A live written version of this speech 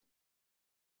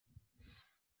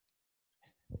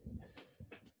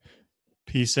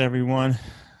Peace, everyone.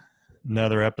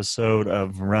 Another episode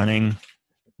of Running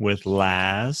with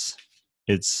Laz.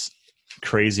 It's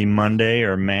Crazy Monday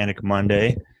or Manic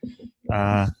Monday.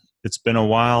 It's been a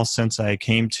while since I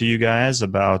came to you guys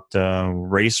about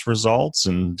race results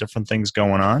and different things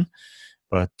going on,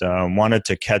 but wanted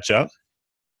to catch up.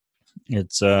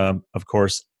 It's, of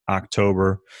course,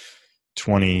 October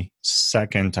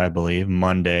 22nd, I believe,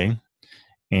 Monday.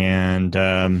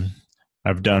 And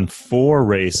I've done 4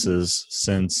 races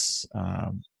since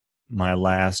my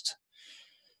last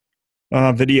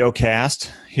video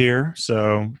cast here.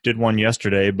 So did one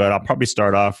yesterday, but I'll probably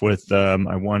start off with the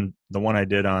one I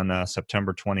did on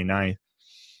September 29th,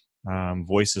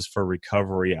 Voices for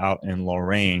Recovery out in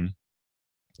Lorain.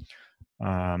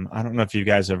 I don't know if you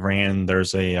guys have ran.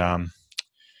 There's a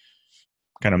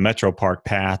kind of Metro Park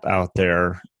path out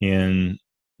there in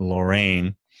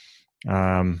Lorain.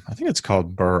 I think it's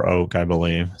called Burr Oak, I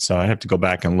believe. So I have to go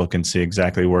back and look and see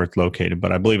exactly where it's located,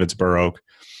 but I believe it's Burr Oak.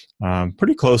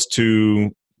 Pretty close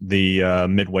to the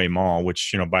Midway Mall,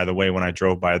 which, by the way, when I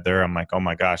drove by there, I'm like, oh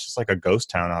my gosh, it's like a ghost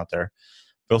town out there.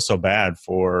 I feel so bad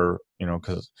for,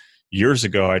 because years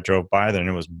ago I drove by there and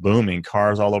it was booming,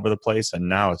 cars all over the place. And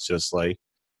now it's just like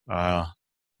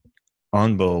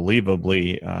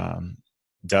unbelievably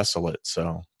desolate.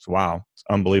 So wow, it's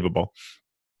unbelievable.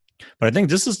 But I think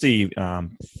this is the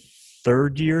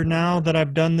 3rd year now that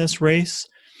I've done this race.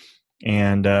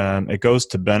 And it goes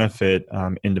to benefit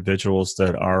individuals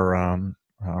that are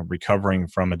recovering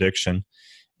from addiction.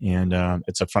 And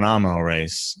it's a phenomenal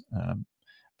race. If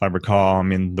I recall,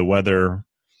 the weather,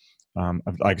 like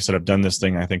I said, I've done this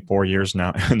thing, I think 4 years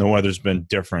now, and the weather's been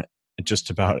different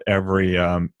just about every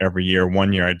year.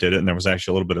 One year I did it, and there was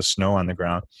actually a little bit of snow on the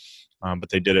ground. But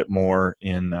they did it more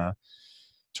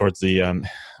towards the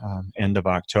end of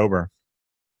October.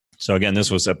 So again, this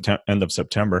was end of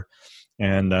September.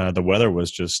 And the weather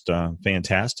was just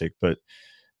fantastic. But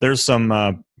there's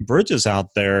some bridges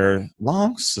out there,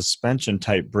 long suspension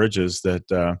type bridges that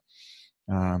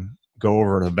go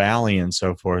over the valley and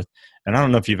so forth. And I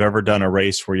don't know if you've ever done a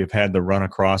race where you've had to run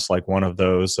across like one of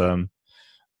those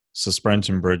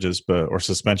suspension bridges,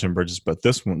 but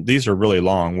these are really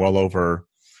long, well over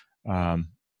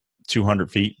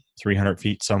 200 feet, 300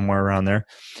 feet, somewhere around there.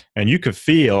 And you could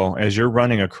feel, as you're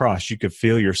running across, you could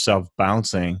feel yourself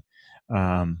bouncing.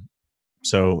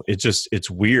 So it's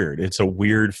weird. It's a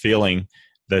weird feeling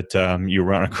that you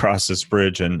run across this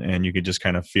bridge and you could just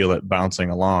kind of feel it bouncing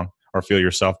along, or feel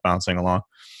yourself bouncing along.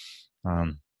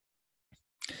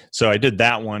 So I did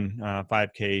that one,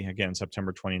 5K, again,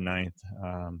 September 29th.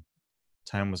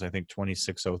 Time was, I think,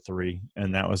 26:03,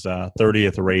 and that was the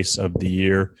 30th race of the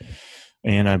year.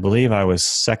 And I believe I was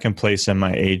 2nd place in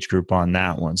my age group on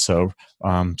that one. So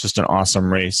just an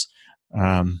awesome race.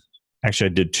 Actually,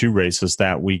 I did 2 races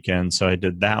that weekend. So I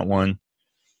did that one.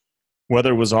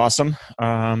 Weather was awesome.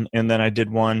 And then I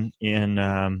did one in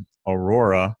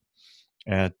Aurora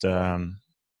at it's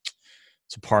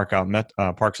a park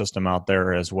park system out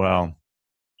there as well.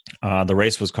 The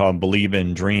race was called Believe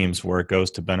in Dreams, where it goes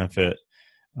to benefit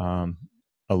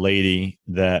a lady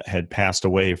that had passed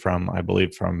away from, I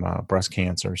believe, from breast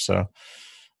cancer. So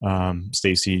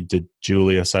Stacy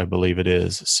DeJulius, I believe it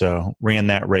is. So ran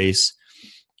that race.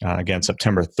 Again,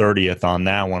 September 30th on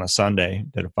that one, a Sunday,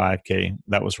 did a 5K.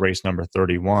 That was race number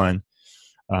 31.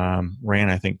 Ran,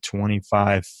 I think,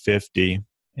 25:50,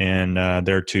 and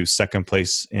there to 2nd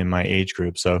place in my age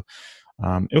group. So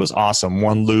it was awesome.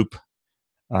 One loop,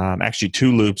 actually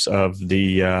 2 loops of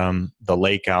the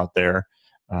lake out there.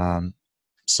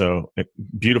 So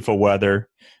beautiful weather.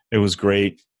 It was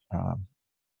great. A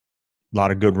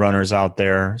lot of good runners out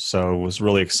there. So was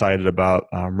really excited about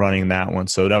running that one.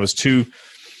 So that was two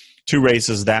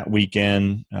races that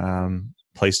weekend,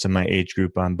 placed in my age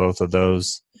group on both of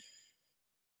those.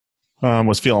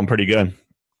 Was feeling pretty good.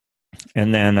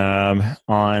 And then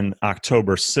on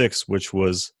October 6th, which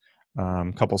was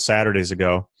a couple Saturdays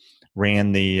ago,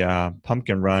 ran the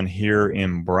pumpkin run here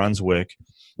in Brunswick,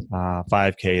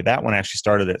 5K. That one actually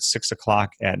started at 6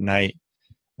 o'clock at night.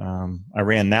 I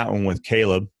ran that one with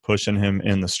Caleb, pushing him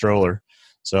in the stroller.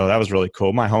 So that was really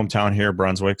cool. My hometown here,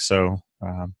 Brunswick. So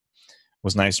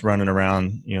was nice running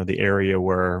around, the area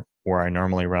where I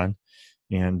normally run.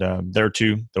 And there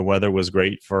too, the weather was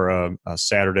great for a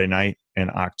Saturday night in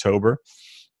October.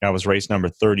 That was race number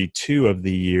 32 of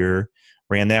the year.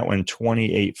 Ran that one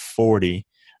 28:40.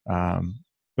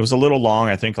 It was a little long,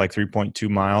 I think like 3.2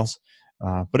 miles,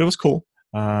 but it was cool.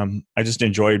 I just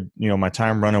enjoyed, my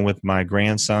time running with my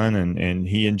grandson, and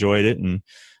he enjoyed it. And,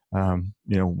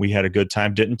 we had a good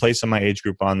time. Didn't place in my age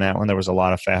group on that one. There was a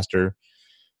lot of faster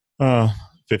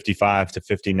 55 to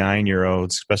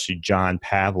 59-year-olds, especially John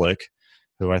Pavlik,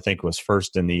 who I think was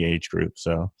first in the age group.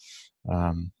 So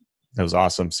it was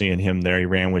awesome seeing him there. He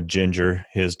ran with Ginger,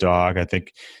 his dog. I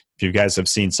think if you guys have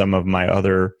seen some of my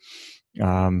other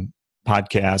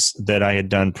podcasts that I had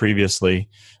done previously,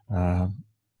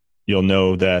 you'll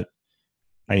know that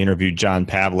I interviewed John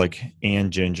Pavlik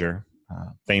and Ginger,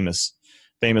 famous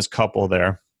couple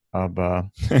there of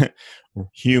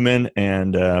human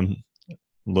and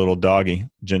little doggy.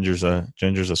 Ginger's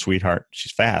a sweetheart.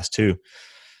 She's fast too.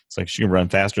 It's like she can run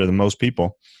faster than most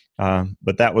people.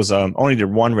 But that was only did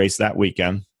one race that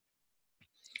weekend,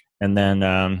 and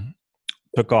then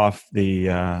took off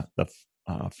the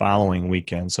following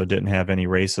weekend. So didn't have any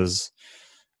races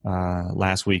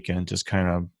last weekend. Just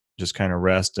kind of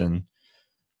rest and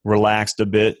relaxed a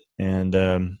bit, and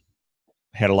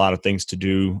had a lot of things to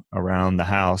do around the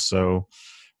house. So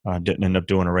didn't end up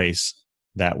doing a race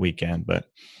that weekend, but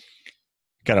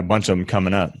got a bunch of them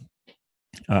coming up.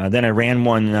 Then I ran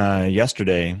one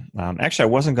yesterday. Actually,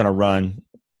 I wasn't going to run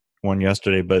one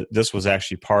yesterday, but this was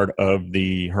actually part of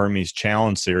the Hermes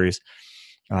Challenge Series,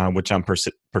 which I'm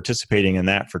participating in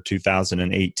that for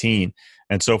 2018.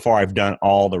 And so far, I've done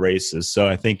all the races. So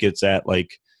I think it's at I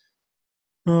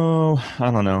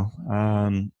don't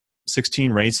know,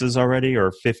 16 races already,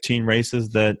 or 15 races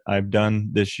that I've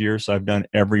done this year. So I've done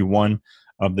every one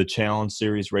of the Challenge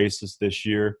Series races this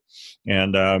year,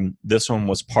 and this one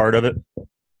was part of it.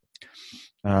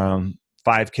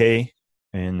 5K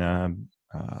in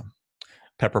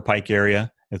Pepper Pike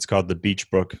area. It's called the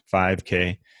Beachbrook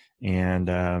 5K,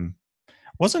 and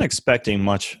wasn't expecting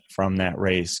much from that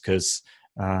race because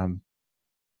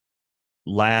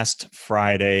last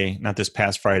Friday, not this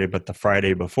past Friday, but the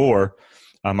Friday before,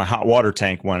 my hot water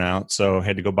tank went out, so I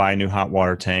had to go buy a new hot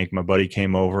water tank. My buddy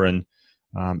came over and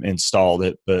installed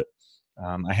it, but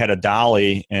I had a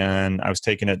dolly, and I was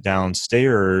taking it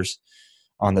downstairs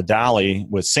on the dolly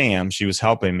with Sam. She was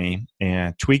helping me,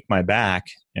 and tweaked my back,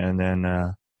 and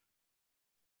then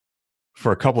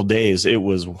for a couple days it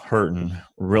was hurting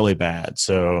really bad.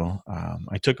 So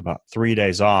I took about 3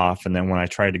 days off, and then when I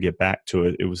tried to get back to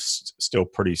it, it was still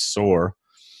pretty sore.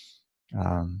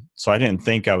 So I didn't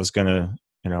think I was going to,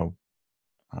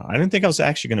 I didn't think I was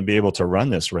actually going to be able to run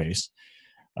this race.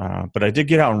 But I did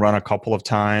get out and run a couple of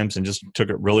times and just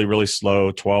took it really, really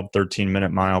slow, 12,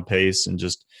 13-minute mile pace, and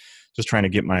just trying to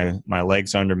get my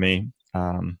legs under me.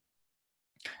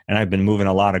 And I've been moving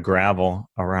a lot of gravel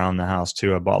around the house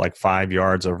too. I bought like 5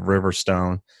 yards of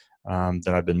Riverstone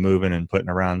that I've been moving and putting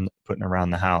around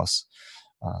the house.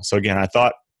 So again, I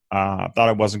thought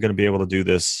I wasn't going to be able to do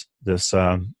this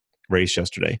race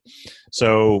yesterday.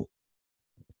 So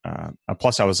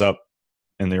plus I was up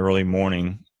in the early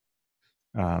morning,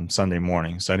 Sunday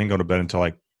morning, so I didn't go to bed until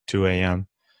like 2 a.m.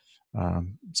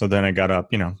 So then I got up,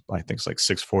 I think it's like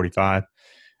 6:45,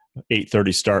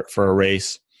 8:30 start for a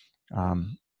race.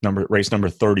 Race number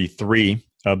 33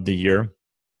 of the year.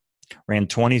 Ran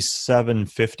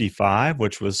 27:55,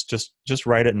 which was just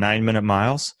right at 9-minute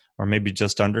miles, or maybe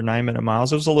just under 9-minute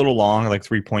miles. It was a little long, like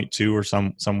 3.2 or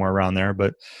somewhere around there,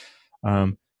 but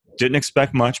didn't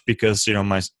expect much because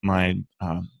my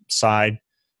side,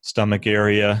 stomach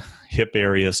area, hip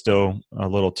area is still a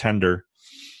little tender.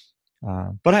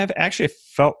 But I've actually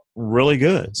felt really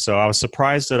good. So I was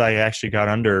surprised that I actually got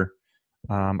under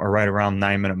or right around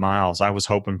 9-minute miles. I was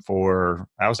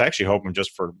actually hoping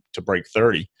just to break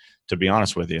 30, to be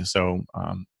honest with you. So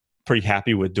pretty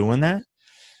happy with doing that.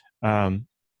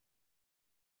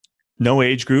 No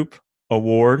age group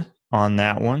award on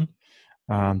that one.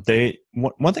 One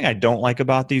thing I don't like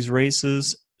about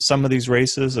some of these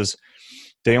races is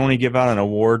they only give out an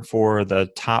award for the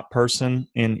top person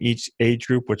in each age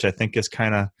group, which I think is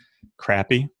kind of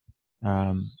crappy.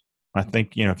 I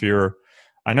think,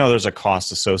 I know there's a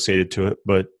cost associated to it,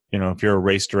 but if you're a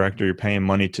race director, you're paying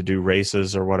money to do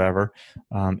races or whatever,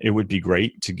 it would be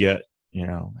great to get,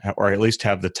 or at least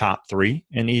have the top 3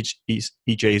 in each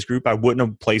age group. I wouldn't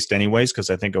have placed anyways, because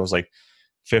I think it was like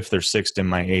 5th or 6th in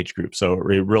my age group. So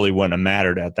it really wouldn't have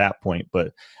mattered at that point,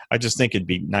 but I just think it'd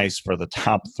be nice for the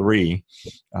top 3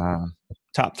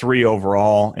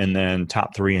 overall, and then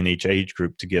top 3 in each age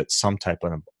group to get some type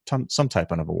of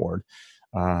award.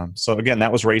 So again,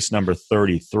 that was race number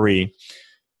 33.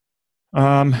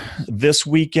 This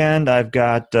weekend I've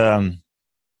got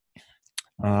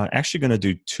actually going to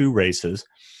do 2 races.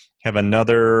 Have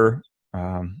another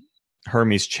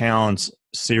Hermes Challenge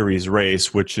Series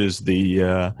race, which is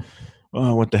the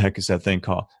what the heck is that thing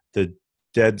called? The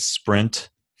Dead Sprint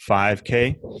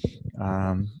 5K.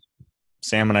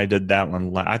 Sam and I did that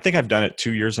one. I think I've done it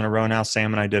 2 years in a row now.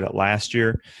 Sam and I did it last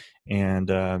year,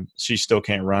 and she still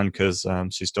can't run because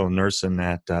she's still nursing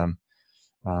that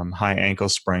high ankle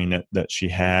sprain that she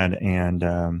had, and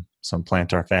some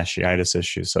plantar fasciitis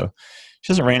issues. So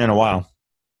she hasn't ran in a while.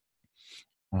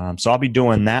 So I'll be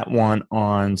doing that one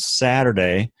on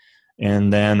Saturday,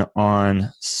 and then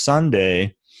on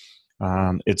Sunday,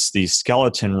 it's the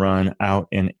skeleton run out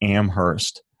in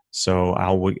Amherst. So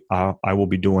I will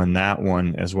be doing that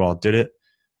one as well. I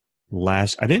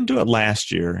didn't do it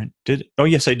last year. Oh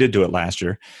yes, I did do it last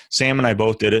year. Sam and I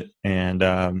both did it,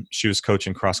 and she was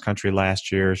coaching cross country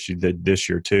last year. She did this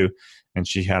year too, and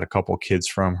she had a couple kids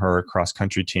from her cross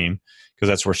country team because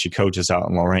that's where she coaches out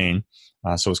in Lorain.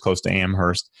 So it was close to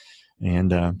Amherst,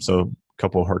 and so a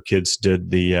couple of her kids did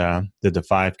the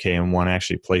 5K, and one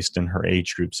actually placed in her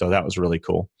age group. So that was really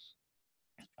cool.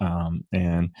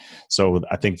 And so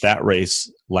I think that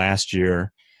race last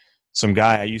year, some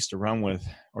guy I used to run with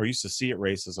or used to see at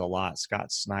races a lot,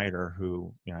 Scott Snyder,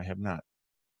 who I have not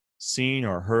seen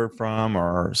or heard from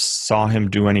or saw him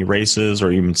do any races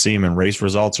or even see him in race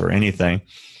results or anything.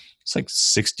 It's like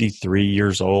 63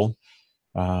 years old.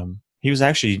 He was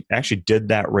actually did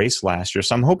that race last year.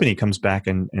 So I'm hoping he comes back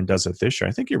and does it this year.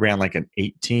 I think he ran like an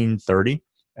 18:30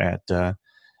 at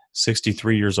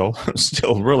 63 years old.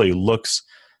 Still really looks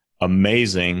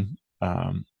amazing,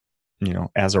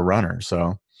 as a runner.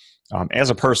 So as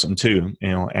a person too,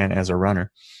 and as a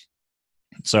runner.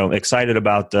 So excited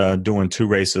about doing 2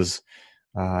 races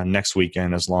next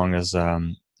weekend, as long as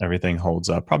everything holds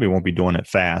up. Probably won't be doing it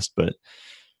fast, but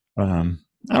I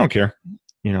don't care.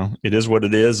 It is what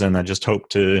it is, and I just hope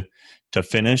to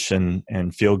finish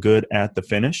and feel good at the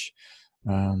finish.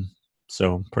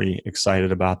 So pretty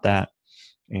excited about that.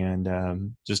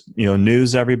 And just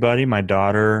news, everybody. My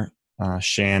daughter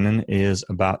Shannon is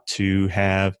about to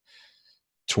have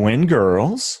twin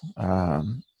girls,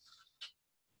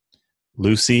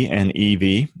 Lucy and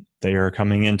Evie. They are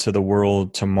coming into the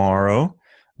world tomorrow,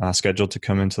 scheduled to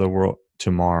come into the world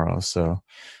tomorrow. So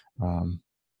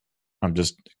I'm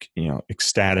just,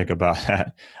 ecstatic about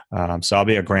that. So I'll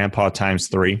be a grandpa times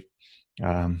 3.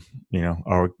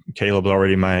 Or Caleb's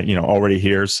already already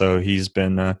here. So he's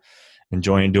been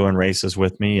enjoying doing races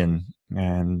with me,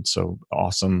 and so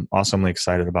awesomely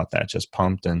excited about that. Just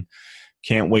pumped and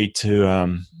can't wait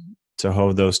to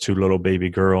hold those 2 little baby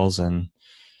girls, and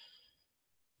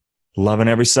loving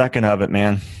every second of it,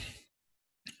 man.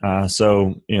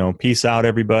 So peace out,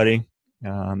 everybody.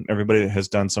 Everybody that has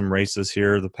done some races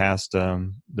here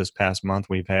this past month,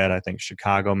 we've had, I think,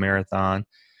 Chicago Marathon,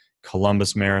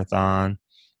 Columbus Marathon,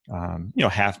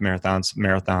 half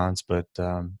marathons, but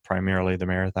primarily the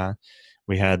marathon.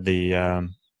 We had the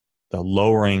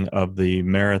lowering of the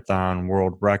marathon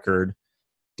world record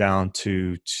down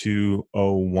to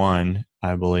 2:01,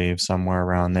 I believe, somewhere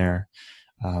around there.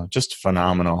 Just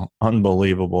phenomenal,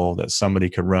 unbelievable that somebody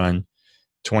could run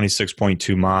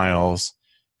 26.2 miles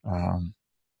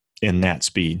in that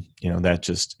speed. That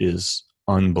just is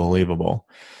unbelievable.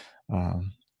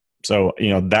 So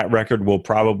that record will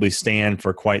probably stand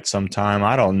for quite some time.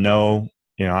 I don't know.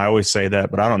 I always say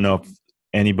that, but I don't know if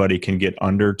anybody can get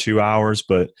under 2 hours.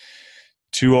 But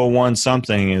 2:01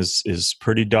 something is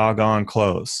pretty doggone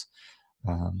close.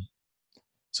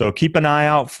 So keep an eye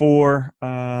out for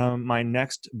my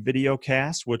next video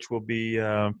cast, which will be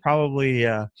probably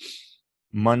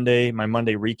my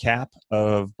Monday recap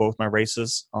of both my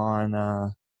races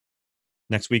on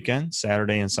next weekend,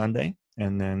 Saturday and Sunday.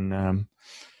 And then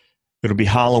it'll be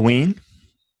Halloween.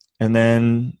 And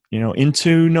then,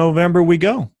 into November we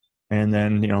go. And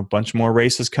then, a bunch more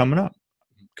races coming up.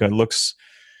 It looks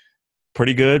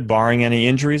pretty good, barring any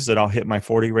injuries, that I'll hit my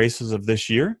 40 races of this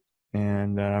year.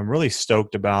 And I'm really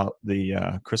stoked about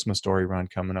the Christmas Story run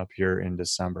coming up here in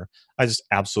December. I just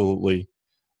absolutely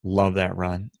love that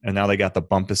run. And now they got the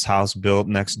Bumpus house built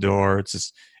next door.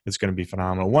 It's going to be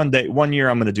phenomenal. One year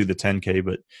I'm going to do the 10K,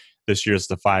 but this year it's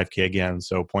the 5K again.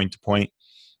 So point to point,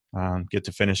 get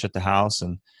to finish at the house.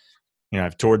 And,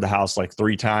 I've toured the house like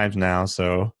 3 times now.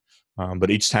 So,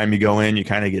 but each time you go in, you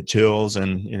kind of get chills,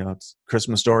 and, it's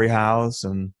Christmas Story house,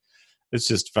 and it's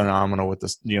just phenomenal with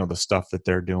the, the stuff that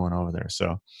they're doing over there.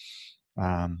 So,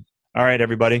 all right,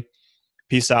 everybody,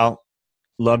 peace out.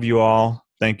 Love you all.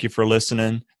 Thank you for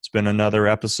listening. It's been another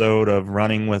episode of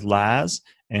Running with Laz,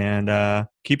 and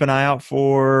keep an eye out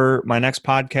for my next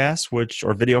podcast,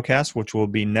 or video cast, which will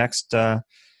be next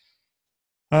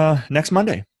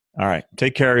Monday. All right.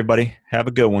 Take care, everybody. Have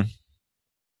a good one.